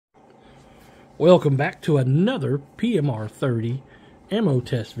Welcome back to another PMR 30 ammo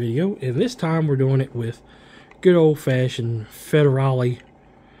test video, and this time we're doing it with good old-fashioned Federale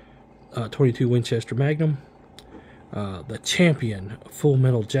 22 Winchester Magnum, the Champion Full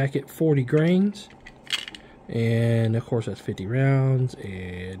Metal Jacket 40 grains, and of course that's 50 rounds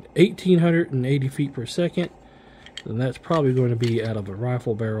and 1880 feet per second, and that's probably going to be out of a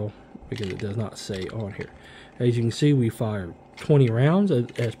rifle barrel because it does not say on here. As you can see, we fired 20 rounds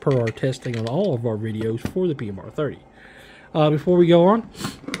as per our testing on all of our videos for the PMR 30. Before we go on,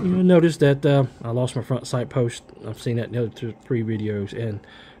 you'll notice that I lost my front sight post. I've seen that in the other three videos, and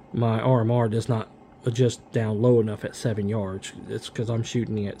my RMR does not adjust down low enough at 7 yards. It's because I'm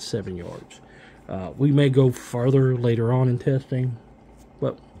shooting at 7 yards. We may go further later on in testing,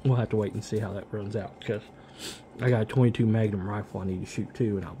 but we'll have to wait and see how that runs out, because I got a 22 Magnum rifle I need to shoot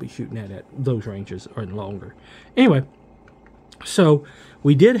too, and I'll be shooting that at those ranges or longer. Anyway, so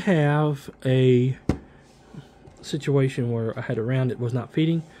we did have a situation where I had a round that was not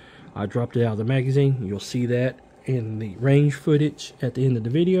feeding. I dropped it out of the magazine. You'll see that in the range footage at the end of the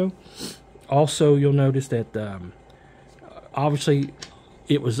video. Also, you'll notice that obviously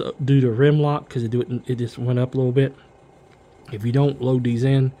it was due to rim lock, because it just went up a little bit. If you don't load these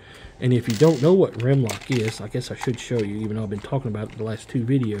in, and if you don't know what rim lock is, I guess I should show you, even though I've been talking about it the last two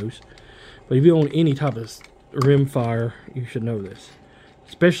videos. But if you own any type of rim fire, you should know this,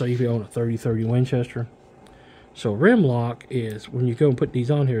 especially if you own a 30-30 Winchester. So rim lock is when you go and put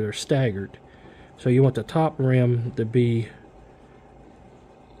these on here, they're staggered. So you want the top rim to be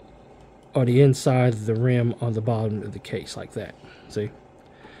on the inside of the rim on the bottom of the case, like that. See?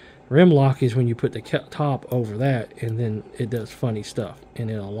 Rim lock is when you put the top over that, and then it does funny stuff,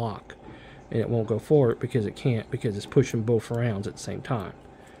 and it'll lock, and it won't go forward because it can't, because it's pushing both rounds at the same time,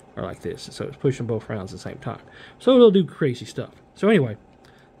 or like this. So it's pushing both rounds at the same time, so it'll do crazy stuff. So anyway,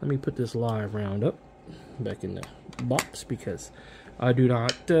 let me put this live round up back in the box, because I do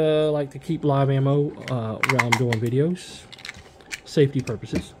not like to keep live ammo while I'm doing videos, safety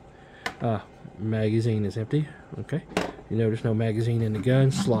purposes. Magazine is empty. Okay, you notice no magazine in the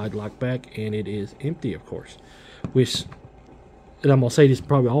gun. Slide lock back, and it is empty, of course. Wish, and I'm gonna say this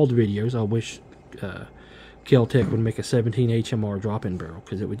probably all the videos, I wish R-TAC would make a 17 HMR drop-in barrel,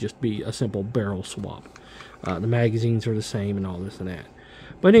 because it would just be a simple barrel swap. The magazines are the same and all this and that.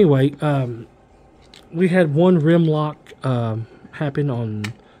 But anyway, we had one rim lock happen on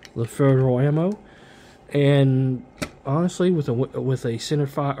the Federal ammo, and honestly, with a center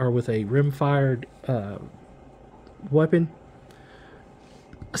fire, or with a rim fired weapon,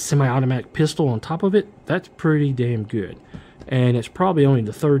 a semi-automatic pistol on top of it, that's pretty damn good. And it's probably only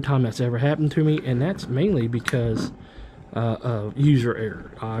the third time that's ever happened to me, and that's mainly because of user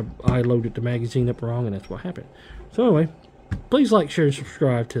error. I loaded the magazine up wrong, and that's what happened. So anyway, please like, share, and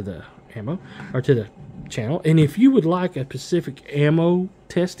subscribe to the ammo, or to the channel. And if you would like a specific ammo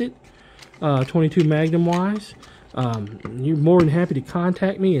tested, 22 Magnum wise, you're more than happy to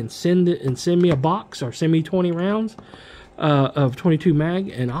contact me and send me a box, or send me 20 rounds of 22 mag,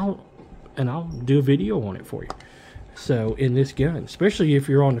 and I'll do a video on it for you. So in this gun, especially if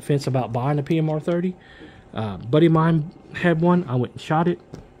you're on the fence about buying a PMR 30, buddy of mine had one. I went and shot it.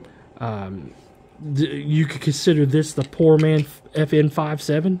 You could consider this the poor man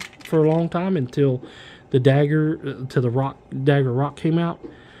FN57 for a long time, until the dagger rock came out.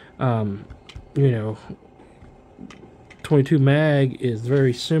 You know, 22 mag is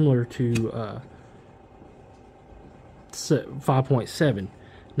very similar to 5.7,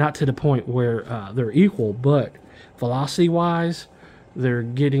 not to the point where they're equal, but velocity wise they're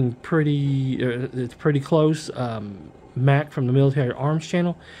getting it's pretty close. Mac from the Military Arms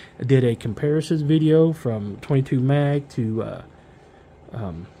channel did a comparison video from 22 mag to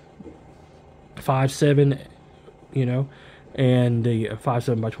 5.7, you know, and the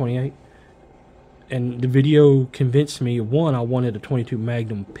 5.7x28. And the video convinced me, one, I wanted a 22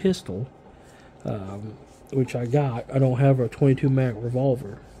 Magnum pistol, which I got. I don't have a 22 mag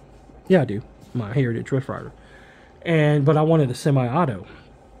revolver. Yeah, I do. My Heritage Rough Rider. But I wanted a semi-auto.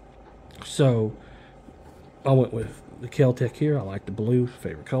 So I went with the R-TAC here. I like the blue,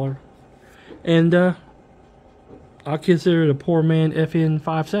 favorite color. And I consider it a poor man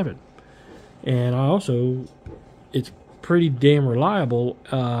FN57. And I also, it's pretty damn reliable,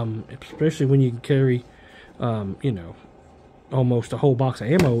 especially when you can carry, you know, almost a whole box of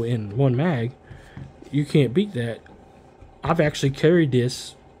ammo in one mag. You can't beat that. I've actually carried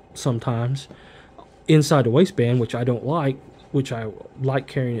this sometimes inside the waistband, which I don't like, which I like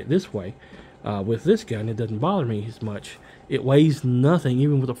carrying it this way. With this gun, it doesn't bother me as much. It weighs nothing,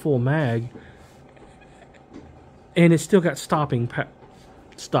 even with a full mag, and it's still got stopping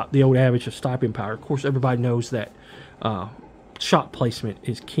stop the old adage of stopping power. Of course, everybody knows that shot placement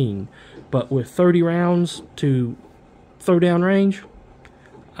is king, but with 30 rounds to throw down range,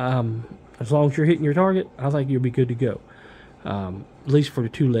 as long as you're hitting your target, I think you'll be good to go. At least for the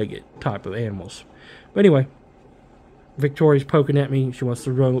two-legged type of animals. But anyway, Victoria's poking at me. She wants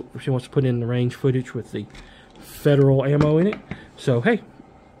to put in the range footage with the federal ammo in it. So hey,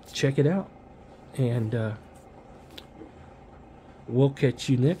 check it out, and we'll catch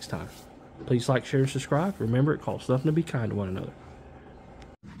you next time. Please like, share, and subscribe. Remember, it costs nothing to be kind to one another.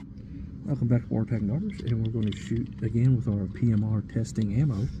 Welcome back to R-TAC Darters, and we're going to shoot again with our PMR testing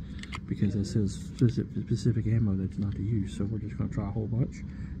ammo, because it says specific ammo that's not to use. So we're just going to try a whole bunch,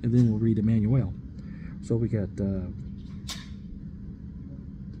 and then we'll read the manual. So we got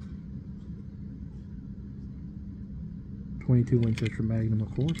 22 Winchester Magnum,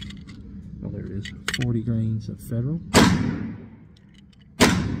 of course. Oh, there it is. 40 grains of Federal.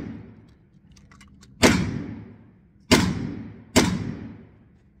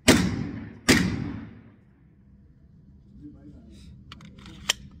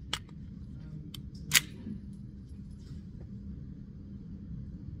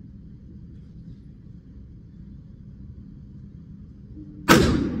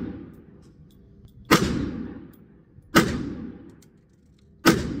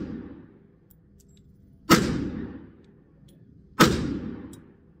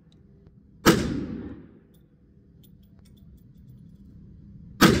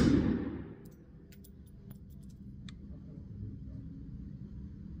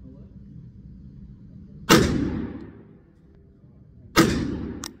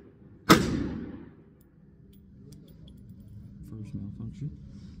 First malfunction.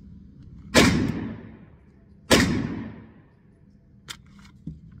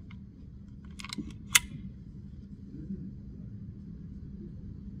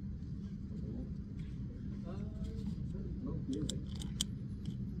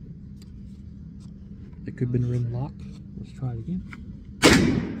 It could have been rim lock. Let's try it again.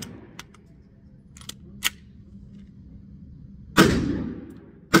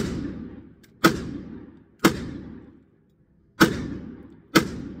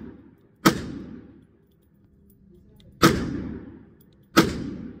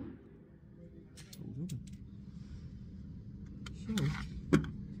 So,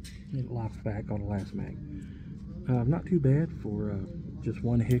 it locks back on the last mag. Not too bad for just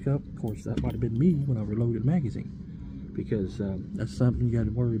one hiccup. Of course, that might have been me when I reloaded magazine, because that's something you got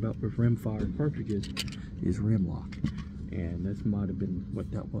to worry about with rim fire cartridges, is rim lock, and that might have been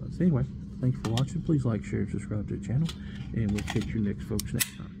what that was. Anyway, thanks for watching. Please like, share, and subscribe to the channel, and we'll catch you next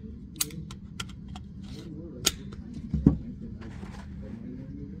time.